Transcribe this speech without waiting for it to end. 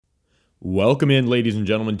Welcome in, ladies and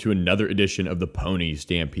gentlemen, to another edition of the Pony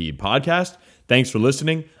Stampede podcast. Thanks for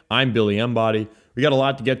listening. I'm Billy Embody. We got a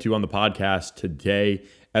lot to get to on the podcast today.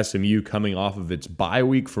 SMU coming off of its bye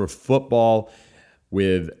week for football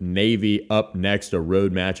with Navy up next, a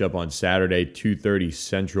road matchup on Saturday, 2:30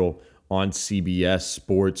 Central on CBS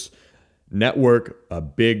Sports Network. A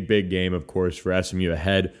big game, of course, for SMU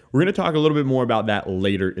ahead. We're going to talk a little bit more about that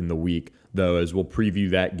later in the week, though, as we'll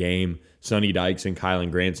preview that game. Sonny Dykes and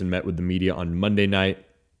Kylan Granson met with the media on Monday night,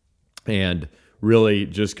 and really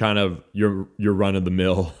just kind of your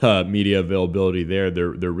run-of-the-mill media availability there.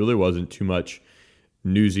 There really wasn't too much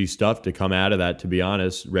newsy stuff to come out of that, to be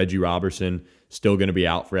honest. Reggie Robertson still going to be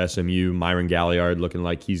out for SMU. Myron Galliard looking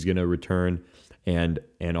like he's going to return, and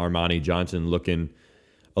Armani Johnson looking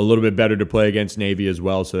a little bit better to play against Navy as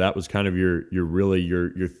well. So that was kind of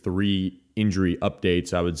your three injury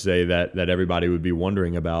updates, I would say, that everybody would be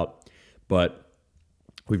wondering about. But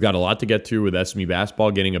we've got a lot to get to with SMU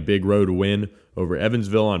basketball getting a big road win over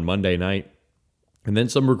Evansville on Monday night, and then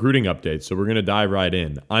some recruiting updates. So we're going to dive right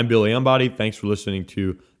in. I'm Billy Embody. Thanks for listening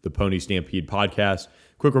to the Pony Stampede podcast.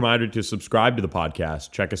 Quick reminder to subscribe to the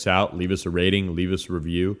podcast. Check us out. Leave us a rating. Leave us a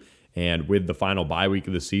review. And with the final bye week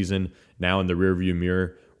of the season now in the rearview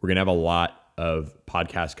mirror, we're going to have a lot of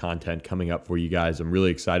podcast content coming up for you guys. I'm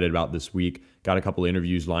really excited about this week. Got a couple of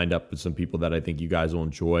interviews lined up with some people that I think you guys will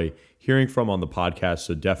enjoy hearing from on the podcast.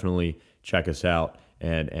 So definitely check us out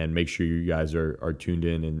and make sure you guys are tuned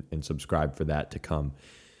in and subscribe for that to come.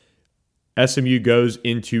 SMU goes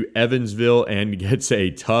into Evansville and gets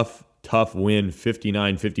a tough win,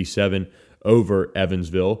 59-57 over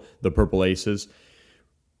Evansville, the Purple Aces.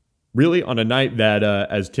 Really on a night that,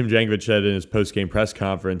 as Tim Jankovich said in his post-game press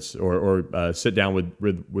conference or sit down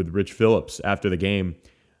with Rich Phillips after the game,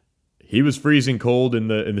 he was freezing cold in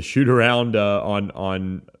the shoot around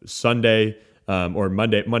on Sunday or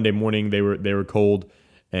Monday morning. They were cold,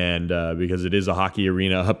 and because it is a hockey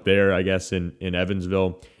arena up there, I guess in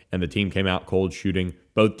Evansville, and the team came out cold shooting.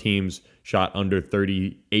 Both teams shot under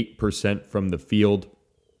 38% from the field.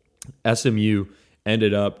 SMU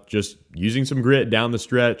ended up just using some grit down the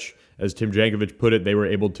stretch. As Tim Jankovich put it, they were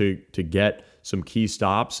able to get some key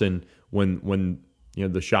stops, and when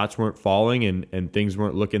the shots weren't falling and things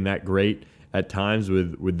weren't looking that great at times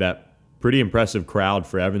with that pretty impressive crowd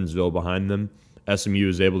for Evansville behind them, SMU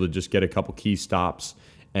was able to just get a couple key stops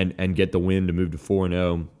and get the win to move to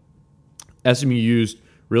 4-0. SMU used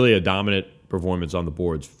really a dominant performance on the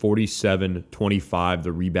boards, 47-25,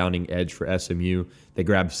 the rebounding edge for SMU. They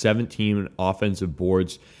grabbed 17 offensive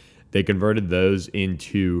boards. They converted those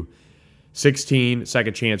into 16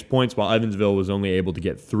 second chance points, while Evansville was only able to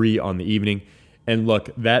get 3 on the evening. And look,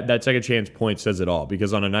 that second chance point says it all,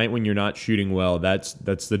 because on a night when you're not shooting well, that's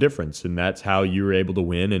the difference, and that's how you were able to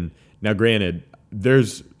win. And now, granted,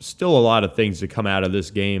 there's still a lot of things to come out of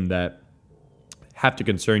this game that have to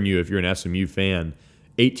concern you if you're an SMU fan.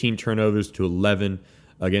 18 turnovers to 11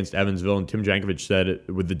 against Evansville, and Tim Jankovich said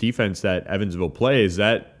with the defense that Evansville plays,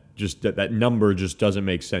 that number just doesn't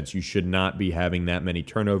make sense. You should not be having that many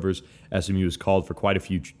turnovers. SMU has called for quite a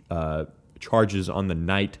few charges on the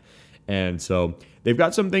night, and so they've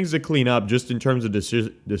got some things to clean up just in terms of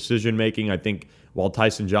decision making. I think while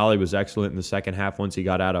Tyson Jolly was excellent in the second half once he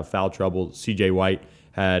got out of foul trouble, CJ White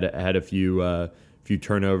had a few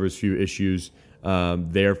turnovers, few issues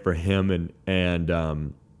there for him, and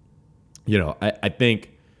I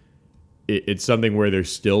think it's something where they're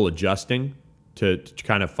still adjusting to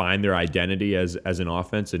kind of find their identity as an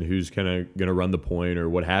offense and who's kind of going to run the point or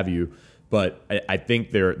what have you. But I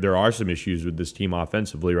think there are some issues with this team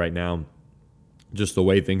offensively right now, just the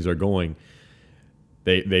way things are going.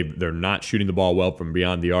 They're not shooting the ball well from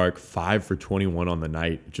beyond the arc. 5 for 21 on the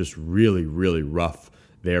night, just really rough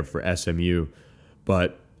there for SMU.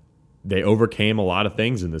 But they overcame a lot of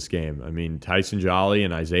things in this game. I mean, Tyson Jolly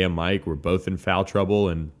and Isaiah Mike were both in foul trouble,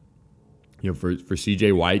 and for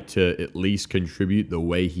CJ White to at least contribute the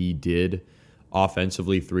way he did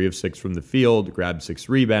offensively, 3 of 6 from the field, grabbed 6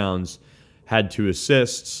 rebounds, had 2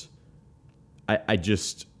 assists. I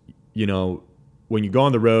just, when you go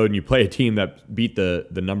on the road and you play a team that beat the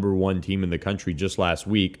number 1 team in the country just last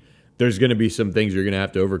week, there's going to be some things you're going to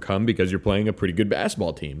have to overcome because you're playing a pretty good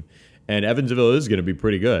basketball team. And Evansville is going to be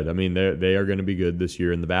pretty good. I mean, they are going to be good this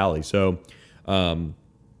year in the Valley. So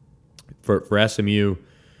for SMU,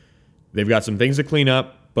 they've got some things to clean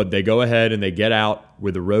up, but they go ahead and they get out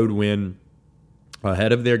with a road win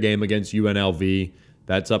ahead of their game against UNLV.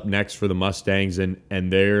 That's up next for the Mustangs, and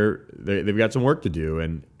they've got some work to do.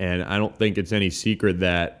 And I don't think it's any secret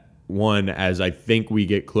that, one, as I think we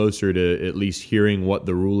get closer to at least hearing what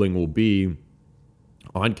the ruling will be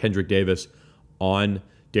on Kendrick Davis, on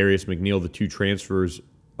Darius McNeil, the two transfers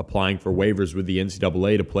applying for waivers with the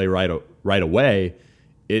NCAA to play right away,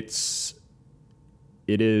 it's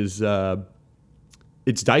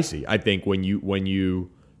dicey. I think when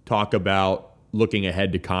you talk about looking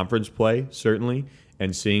ahead to conference play, certainly,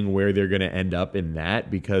 and seeing where they're going to end up in that,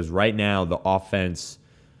 because right now the offense,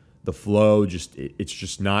 the flow, it's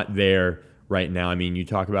just not there right now. I mean, you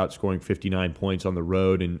talk about scoring 59 points on the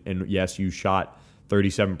road, and yes, you shot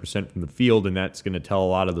 37% from the field, and that's going to tell a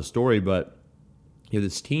lot of the story, but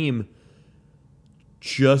this team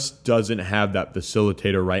just doesn't have that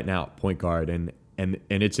facilitator right now at point guard, and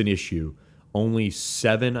it's an issue. Only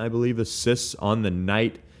 7, I believe, assists on the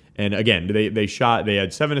night. And again, they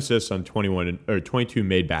had 7 assists on 22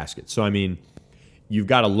 made baskets. So I mean, you've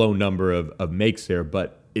got a low number of makes there,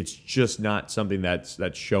 but it's just not something that's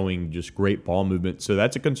showing just great ball movement. So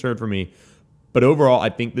that's a concern for me. But overall, I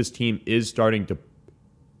think this team is starting to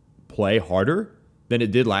play harder than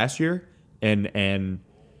it did last year. And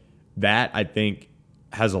that, I think,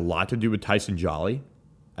 has a lot to do with Tyson Jolly.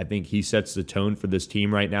 I think he sets the tone for this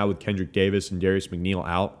team right now with Kendrick Davis and Darius McNeil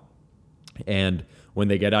out. And when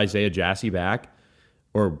they get Isaiah Jassy back,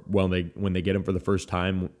 or when they get him for the first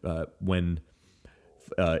time when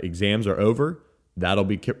exams are over, that'll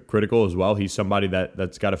be critical as well. He's somebody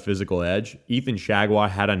that's got a physical edge. Ethan Shagwa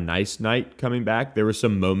had a nice night coming back. There were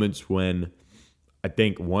some moments when I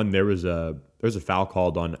think there was a foul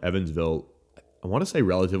called on Evansville, I want to say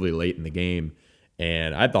relatively late in the game,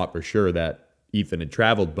 and I thought for sure that Ethan had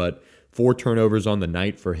traveled, but 4 turnovers on the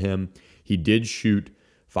night for him. He did shoot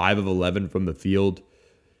 5 of 11 from the field,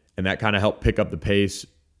 and that kind of helped pick up the pace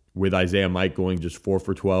with Isaiah Mike going just 4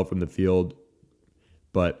 for 12 from the field.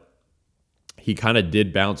 But he kind of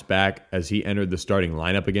did bounce back as he entered the starting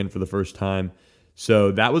lineup again for the first time.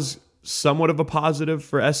 So that was somewhat of a positive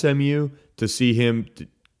for SMU to see him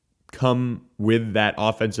come with that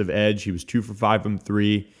offensive edge. He was 2 for 5 from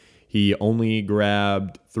 3. He only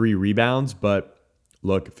grabbed 3 rebounds, but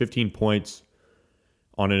look, 15 points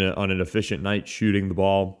on an efficient night shooting the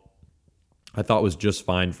ball, I thought was just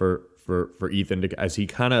fine for Ethan as he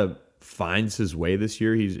kind of finds his way this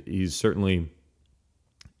year. He's certainly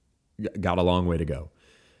got a long way to go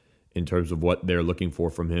in terms of what they're looking for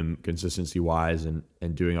from him consistency-wise and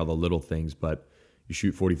doing all the little things. But you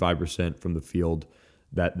shoot 45% from the field,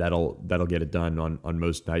 that'll get it done on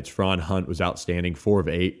most nights. Fron Hunt was outstanding, 4 of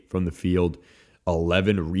 8 from the field,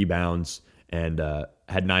 11 rebounds, and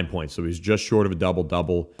had 9 points. So he was just short of a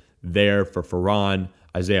double-double there for Ferran.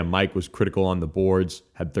 Isaiah Mike was critical on the boards,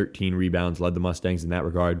 had 13 rebounds, led the Mustangs in that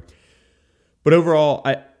regard. But overall,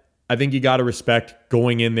 I think you got to respect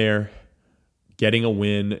going in there, getting a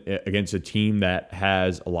win against a team that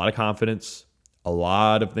has a lot of confidence, a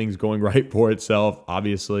lot of things going right for itself,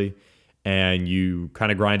 obviously, and you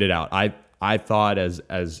kind of grind it out. I thought I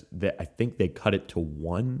think they cut it to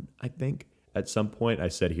 1, I think, at some point. I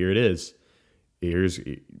said, here it is. You've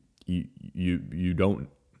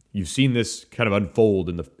seen this kind of unfold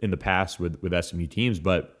in the past with SMU teams,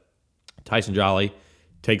 but Tyson Jolly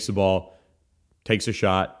takes the ball, takes a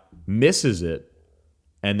shot, misses it,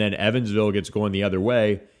 and then Evansville gets going the other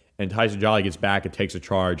way, and Tyson Jolly gets back and takes a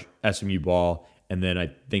charge, SMU ball, and then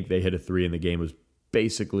I think they hit a 3 and the game was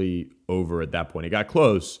basically over at that point. It got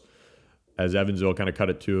close as Evansville kind of cut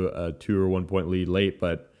it to a 2 or 1 point lead late,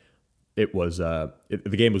 but it was the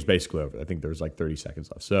game was basically over. I think there was like 30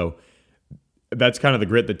 seconds left. So that's kind of the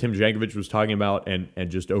grit that Tim Jankovic was talking about, and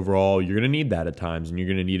just overall, you're going to need that at times, and you're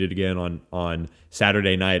going to need it again on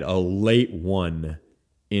Saturday night, a late one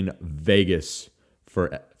in Vegas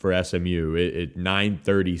for SMU at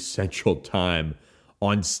 9:30 Central Time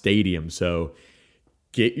on Stadium. So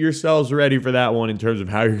get yourselves ready for that one in terms of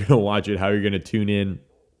how you're going to watch it, how you're going to tune in.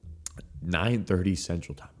 9:30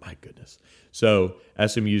 Central Time, my goodness. So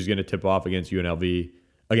SMU is going to tip off against UNLV.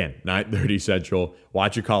 Again, 9:30 Central.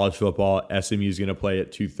 Watch your college football. SMU is going to play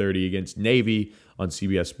at 2:30 against Navy on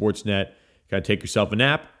CBS Sportsnet. Got to take yourself a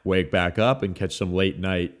nap, wake back up, and catch some late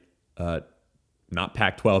night, not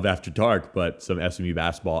Pac-12 after dark, but some SMU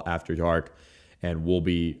basketball after dark. And we'll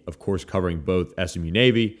be, of course, covering both SMU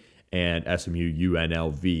Navy and SMU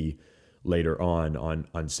UNLV later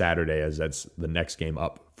on Saturday, as that's the next game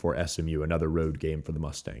up for SMU, another road game for the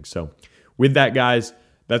Mustangs. So with that, guys,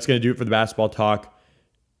 that's going to do it for the basketball talk.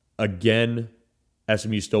 Again,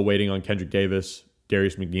 SMU still waiting on Kendrick Davis,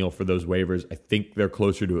 Darius McNeil for those waivers. I think they're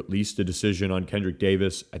closer to at least a decision on Kendrick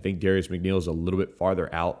Davis. I think Darius McNeil is a little bit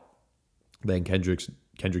farther out than Kendrick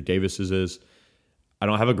Davis's is. I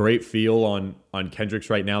don't have a great feel on Kendrick's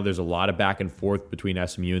right now. There's a lot of back and forth between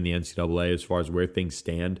SMU and the NCAA as far as where things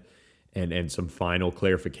stand and some final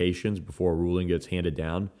clarifications before a ruling gets handed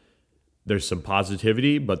down. there's some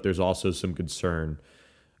positivity, but there's also some concern,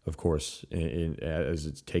 of course, as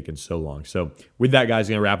it's taken so long. So with that, guys,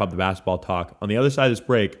 going to wrap up the basketball talk. On the other side of this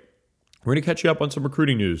break, we're going to catch you up on some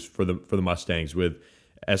recruiting news for the Mustangs, with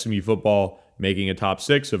SMU football making a top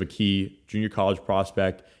 6 of a key junior college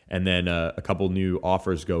prospect, and then a couple new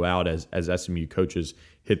offers go out as SMU coaches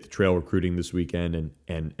hit the trail recruiting this weekend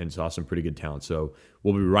and saw some pretty good talent. So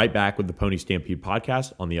we'll be right back with the Pony Stampede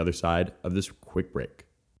podcast on the other side of this quick break.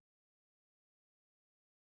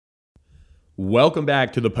 Welcome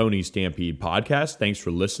back to the Pony Stampede podcast. Thanks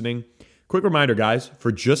for listening. Quick reminder, guys,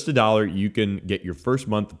 for just $1, you can get your first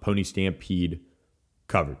month of Pony Stampede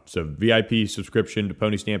covered. So VIP subscription to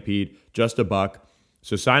Pony Stampede, just $1.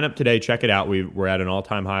 So sign up today, check it out. We're at an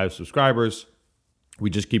all-time high of subscribers. We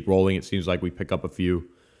just keep rolling. It seems like we pick up a few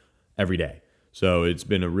every day. So it's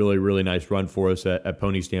been a really, really nice run for us at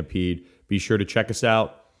Pony Stampede. Be sure to check us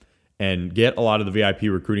out and get a lot of the VIP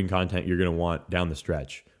recruiting content you're going to want down the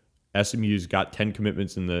stretch. SMU's got 10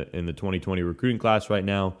 commitments in the 2020 recruiting class right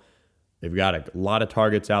now. They've got a lot of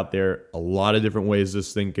targets out there, a lot of different ways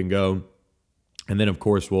this thing can go. And then, of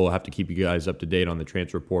course, we'll have to keep you guys up to date on the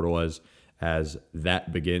transfer portal as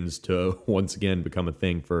that begins to once again become a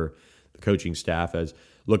thing for the coaching staff.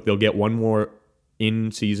 Look, they'll get one more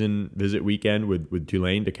in-season visit weekend with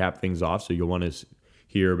Tulane to cap things off. So you'll want to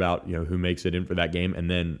hear about who makes it in for that game,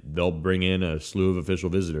 and then they'll bring in a slew of official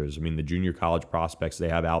visitors. I mean, the junior college prospects they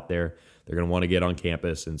have out there, they're going to want to get on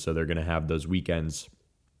campus, and so they're going to have those weekends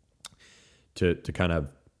to kind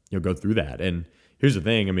of go through that. And here's the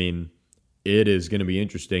thing, I mean, it is going to be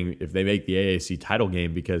interesting if they make the AAC title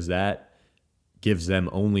game, because that gives them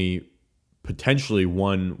only potentially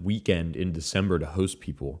one weekend in December to host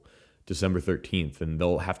people, December 13th, and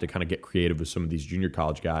they'll have to kind of get creative with some of these junior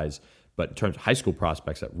college guys. But in terms of high school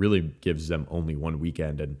prospects, that really gives them only one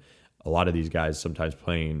weekend, and a lot of these guys sometimes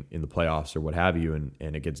playing in the playoffs or what have you, and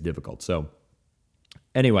it gets difficult. So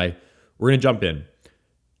anyway, we're going to jump in.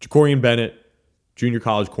 Jacorian Bennett, junior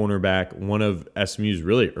college cornerback, one of SMU's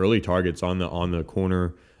really early targets on the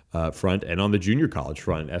corner front and on the junior college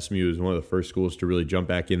front. SMU was one of the first schools to really jump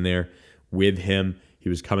back in there with him. He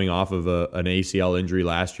was coming off of an ACL injury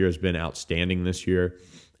last year, has been outstanding this year,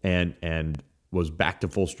 and was back to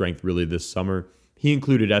full strength really this summer. He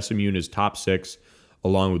included SMU in his top 6,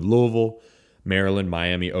 along with Louisville, Maryland,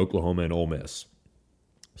 Miami, Oklahoma, and Ole Miss.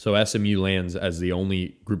 So SMU lands as the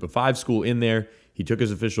only Group of 5 school in there. He took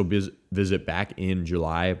his official visit back in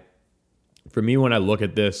July. For me, when I look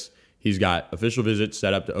at this, he's got official visits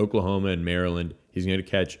set up to Oklahoma and Maryland. He's going to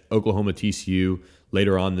catch Oklahoma TCU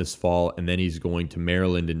later on this fall, and then he's going to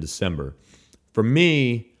Maryland in December. For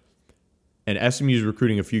me, and SMU's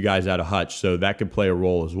recruiting a few guys out of Hutch, so that could play a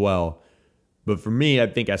role as well. But for me, I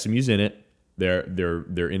think SMU's in it. They're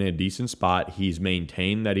in a decent spot. He's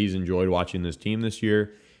maintained that he's enjoyed watching this team this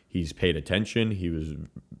year. He's paid attention. He was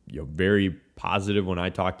very positive when I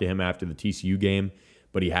talked to him after the TCU game,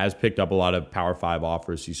 but he has picked up a lot of Power 5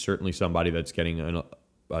 offers. He's certainly somebody that's getting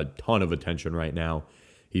a ton of attention right now.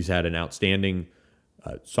 He's had an outstanding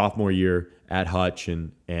sophomore year at Hutch,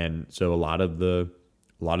 and so a lot of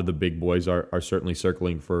the big boys are certainly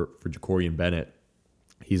circling for Jacorian Bennett.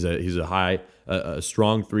 He's a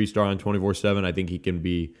strong 3-star on 24/7. I think he can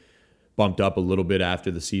be bumped up a little bit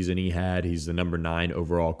after the season he had. He's the number 9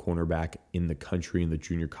 overall cornerback in the country in the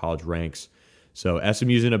junior college ranks. So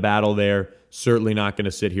SMU's in a battle there. Certainly not going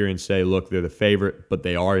to sit here and say, look, they're the favorite, but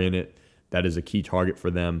they are in it. That is a key target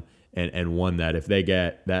for them, and one that if they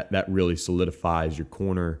get, that really solidifies your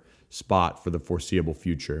corner spot for the foreseeable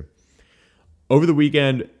future. Over the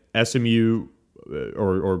weekend, SMU,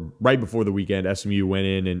 or right before the weekend, SMU went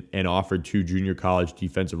in and offered 2 junior college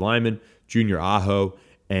defensive linemen, Junior Aho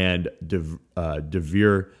and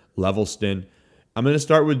DeVere Levelston. I'm going to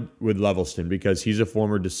start with Levelston because he's a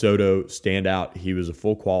former DeSoto standout. He was a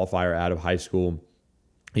full qualifier out of high school.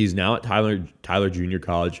 He's now at Tyler Junior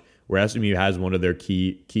College, where SMU has one of their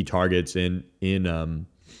key targets in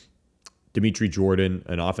Dimitri Jordan,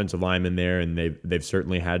 an offensive lineman there, and they've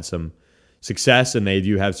certainly had some success, and they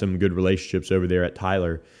do have some good relationships over there at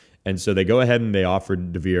Tyler. And so they go ahead and they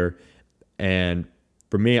offered DeVere. And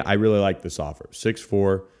for me, I really like this offer.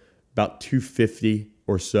 6'4", about 250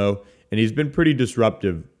 or so. And he's been pretty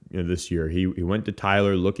disruptive this year. He went to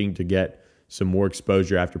Tyler looking to get some more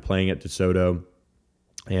exposure after playing at DeSoto.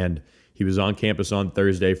 And he was on campus on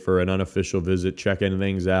Thursday for an unofficial visit, checking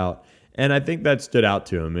things out. And I think that stood out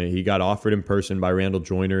to him. He got offered in person by Randall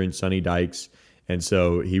Joyner and Sonny Dykes. And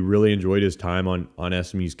so he really enjoyed his time on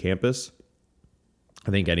SMU's campus.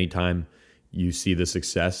 I think anytime you see the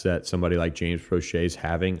success that somebody like James Prochet is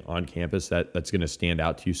having on campus, that's going to stand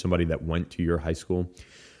out to you, somebody that went to your high school.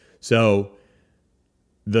 So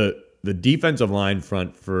the defensive line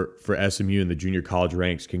front for SMU in the junior college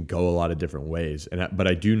ranks can go a lot of different ways. But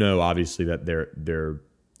I do know obviously that they're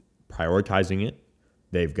prioritizing it.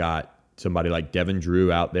 They've got somebody like Devin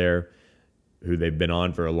Drew out there who they've been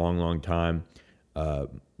on for a long, long time.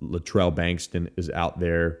 Latrell Bankston is out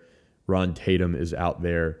there. Ron Tatum is out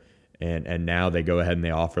there. And now they go ahead and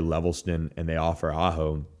they offer Levelston and they offer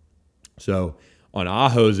Aho. So on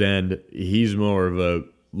Aho's end, he's more of a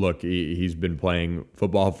look. He's been playing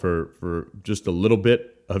football for just a little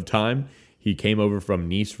bit of time. He came over from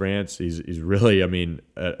Nice, France. He's really,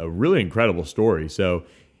 a really incredible story. So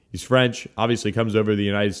he's French. Obviously, comes over to the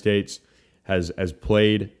United States. Has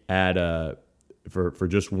played at for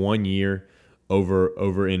just 1 year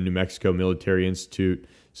over in New Mexico Military Institute.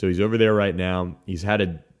 So he's over there right now. He's had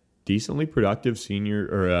a decently productive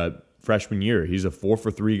freshman year. He's a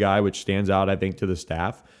 4-for-3 guy, which stands out, I think, to the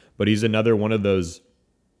staff. But he's another one of those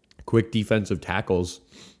quick defensive tackles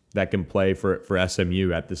that can play for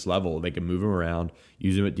SMU at this level. They can move him around,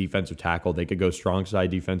 use him at defensive tackle. They could go strong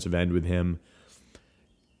side defensive end with him.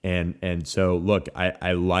 And so, look,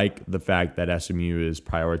 I like the fact that SMU is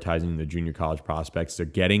prioritizing the junior college prospects. They're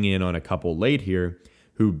getting in on a couple late here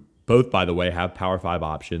who both, by the way, have Power 5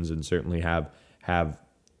 options and certainly have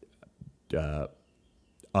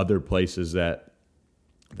other places that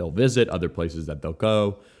they'll visit, other places that they'll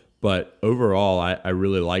go. But overall, I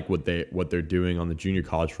really like what they're doing on the junior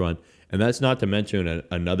college front. And that's not to mention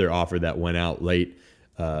another offer that went out late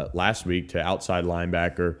last week to outside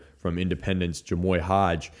linebacker from Independence, Jamoy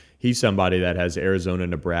Hodge. He's somebody that has Arizona,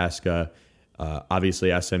 Nebraska,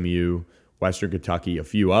 obviously SMU, Western Kentucky, a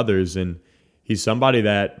few others. And he's somebody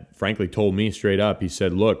that, frankly, told me straight up, he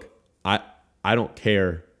said, look, I don't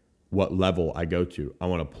care what level I go to. I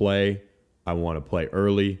want to play. I want to play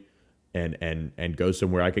early and go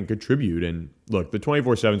somewhere I can contribute. And look, the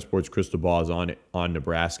 24/7 Sports crystal ball is on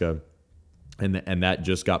Nebraska, and that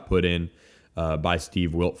just got put in by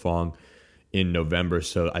Steve Wiltfong in November.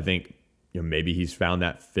 So I think maybe he's found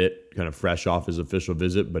that fit kind of fresh off his official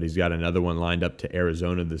visit, but he's got another one lined up to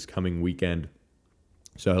Arizona this coming weekend.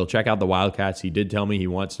 So he'll check out the Wildcats. He did tell me he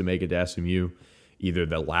wants to make it to SMU either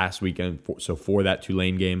the last weekend, so for that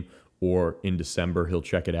Tulane game, or in December, he'll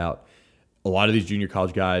check it out. A lot of these junior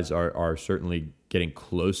college guys are certainly getting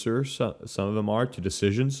closer, some of them are, to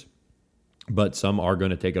decisions, but some are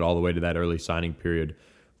going to take it all the way to that early signing period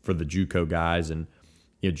for the JUCO guys. And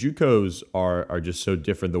JUCOs are just so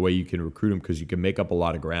different the way you can recruit them, because you can make up a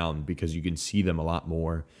lot of ground because you can see them a lot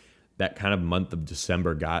more. That kind of month of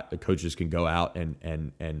December, the coaches can go out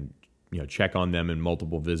and check on them in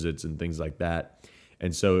multiple visits and things like that.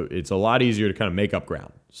 And so it's a lot easier to kind of make up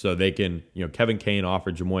ground. So they can, Kevin Kane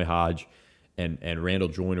offered Jamoy Hodge, and Randall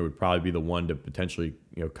Joyner would probably be the one to potentially,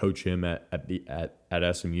 coach him at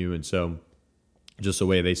SMU. And so just the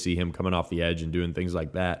way they see him coming off the edge and doing things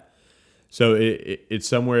like that. So it's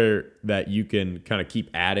somewhere that you can kind of keep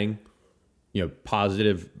adding,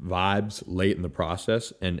 positive vibes late in the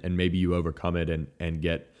process, and maybe you overcome it and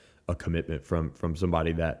get a commitment from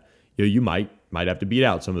somebody that you might have to beat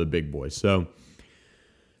out some of the big boys. So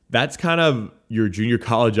that's kind of your junior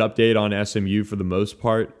college update on SMU for the most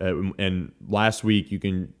part. And last week, you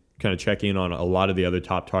can kind of check in on a lot of the other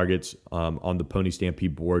top targets on the Pony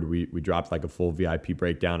Stampede board. We dropped like a full VIP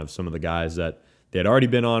breakdown of some of the guys that they had already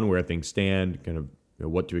been on, where things stand, kind of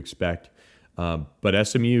what to expect. But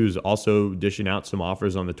SMU is also dishing out some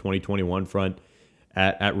offers on the 2021 front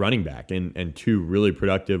at running back, and two really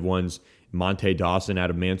productive ones, Monte Dawson out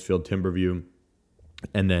of Mansfield Timberview,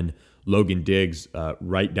 and then Logan Diggs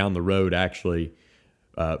right down the road, actually,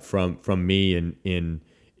 from me in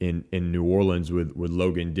New Orleans with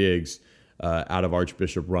Logan Diggs out of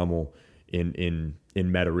Archbishop Rummel in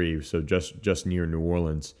Metairie, so just near New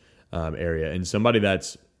Orleans area. And somebody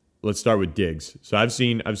that's, let's start with Diggs. So I've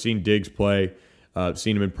seen Diggs play,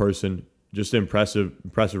 seen him in person. Just an impressive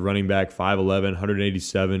running back, 5'11",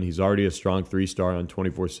 187. He's already a strong 3-star on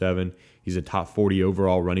 24/7. He's a top 40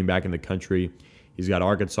 overall running back in the country. He's got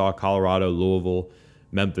Arkansas, Colorado, Louisville,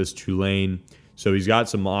 Memphis, Tulane. So he's got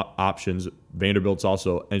some options. Vanderbilt's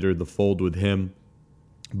also entered the fold with him.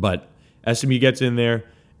 But SMU gets in there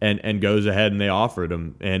and goes ahead, and they offered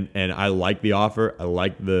him. And I like the offer. I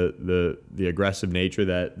like the aggressive nature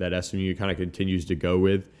that SMU kind of continues to go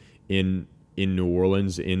with in New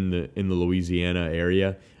Orleans, in the Louisiana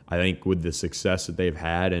area. I think with the success that they've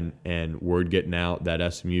had and word getting out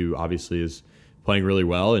that SMU obviously is playing really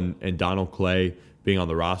well, and Donald Clay being on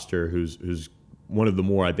the roster, who's one of the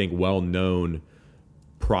more, I think, well-known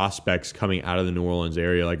prospects coming out of the New Orleans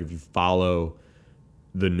area. Like, if you follow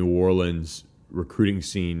the New Orleans recruiting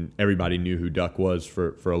scene, everybody knew who Duck was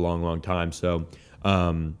for a long, long time. So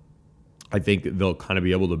I think they'll kind of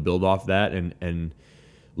be able to build off that. And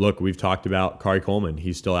look, we've talked about Kari Coleman.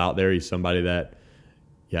 He's still out there. He's somebody that,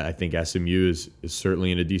 I think SMU is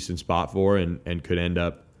certainly in a decent spot for and could end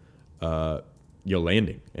up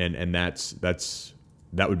landing. And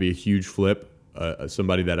that would be a huge flip.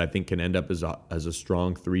 Somebody that I think can end up as a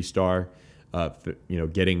strong 3-star,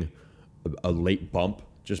 getting a late bump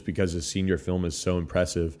just because his senior film is so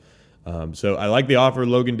impressive. So I like the offer of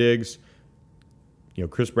Logan Diggs.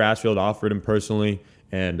 Chris Brassfield offered him personally,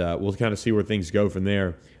 and we'll kind of see where things go from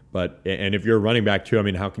there. But if you're a running back too, I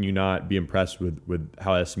mean, how can you not be impressed with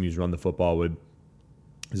how SMU's run the football with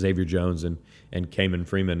Xavier Jones and Kamen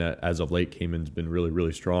Freeman? As of late, Kamen's been really,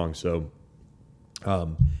 really strong. So,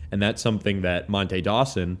 and that's something that Monte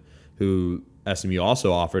Dawson, who SMU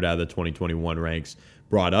also offered out of the 2021 ranks,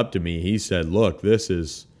 brought up to me. He said, look, this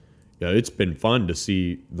is, it's been fun to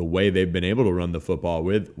see the way they've been able to run the football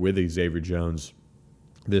with Xavier Jones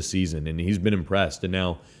this season, and he's been impressed. And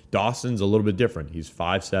now Dawson's a little bit different. He's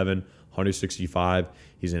 5'7", 165.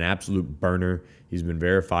 He's an absolute burner. He's been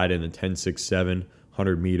verified in the 10.67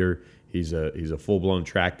 100-meter. He's a full-blown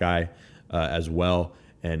track guy as well,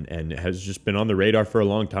 and has just been on the radar for a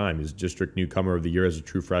long time. He's district newcomer of the year as a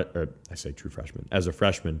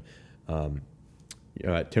freshman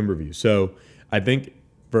at Timberview. So I think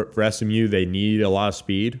for SMU, they need a lot of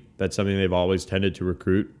speed. That's something they've always tended to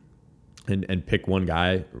recruit. And pick one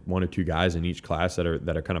or two guys in each class that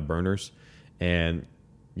are kind of burners. And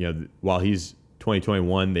while he's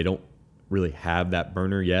 2021, they don't really have that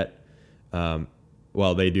burner yet.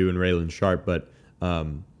 Well, they do in Raylan Sharp, but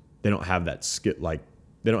they don't have that skill. Like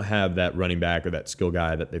they don't have that running back or that skill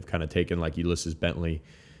guy that they've kind of taken like Ulysses Bentley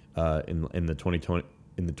in the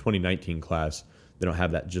 2019 class. They don't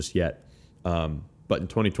have that just yet. But in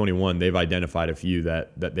 2021, they've identified a few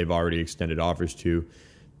that they've already extended offers to.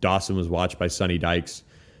 Dawson was watched by Sonny Dykes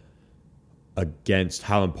against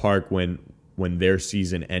Highland Park when their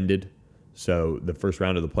season ended. So the first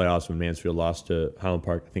round of the playoffs when Mansfield lost to Highland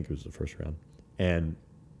Park, I think it was the first round. And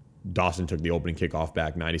Dawson took the opening kickoff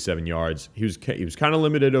back, 97 yards. He was kind of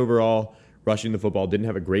limited overall, rushing the football. Didn't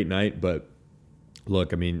have a great night, but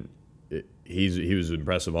look, I mean, he was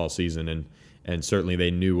impressive all season, and certainly they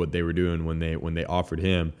knew what they were doing when they offered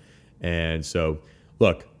him. And so,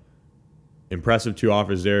 look, impressive 2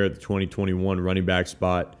 offers there at the 2021 running back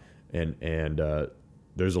spot, and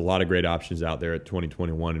there's a lot of great options out there at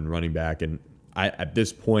 2021 in running back. And at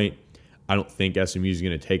this point, I don't think SMU is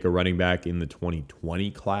going to take a running back in the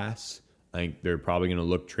 2020 class. I think they're probably going to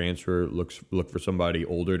look for somebody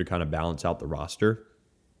older to kind of balance out the roster,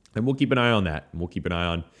 and we'll keep an eye on that. And we'll keep an eye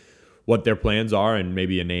on what their plans are, and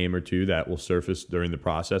maybe a name or two that will surface during the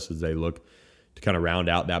process as they look to kind of round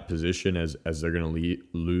out that position as they're going to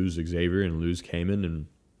lose Xavier and lose Kamen.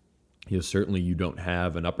 And certainly you don't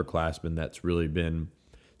have an upperclassman that's really been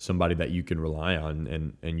somebody that you can rely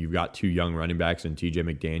on, and you've got 2 young running backs in TJ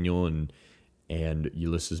McDaniel and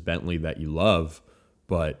Ulysses Bentley that you love,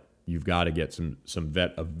 but you've got to get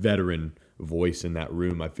a veteran voice in that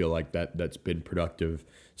room. I feel like that's been productive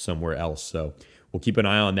somewhere else. So we'll keep an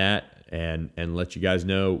eye on that and let you guys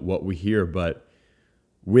know what we hear. But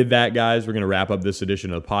with that, guys, we're going to wrap up this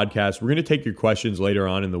edition of the podcast. We're going to take your questions later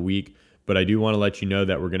on in the week, but I do want to let you know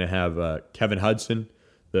that we're going to have Kevin Hudson,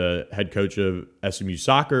 the head coach of SMU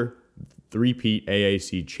Soccer, 3-peat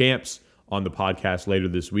AAC champs, on the podcast later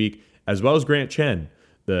this week, as well as Grant Chen,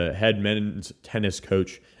 the head men's tennis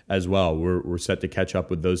coach as well. We're set to catch up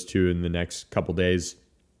with those two in the next couple days.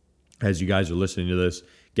 As you guys are listening to this,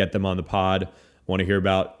 get them on the pod. Want to hear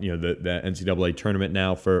about the NCAA tournament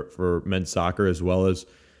now for men's soccer, as well as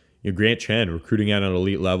Grant Chen recruiting at an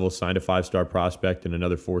elite level, signed a 5-star prospect and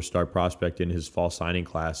another 4-star prospect in his fall signing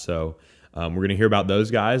class. So we're going to hear about those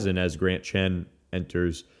guys, and as Grant Chen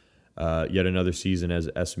enters yet another season as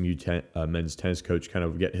SMU men's tennis coach, kind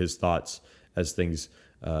of get his thoughts as things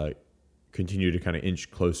continue to kind of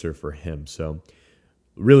inch closer for him. So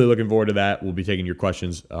really looking forward to that. We'll be taking your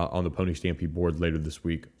questions on the Pony Stampede board later this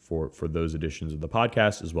week for those editions of the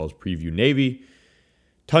podcast, as well as preview Navy.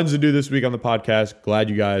 Tons to do this week on the podcast. Glad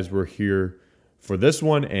you guys were here for this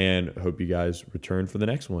one, and hope you guys return for the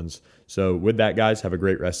next ones. So with that, guys, have a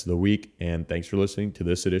great rest of the week, and thanks for listening to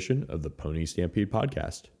this edition of the Pony Stampede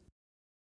podcast.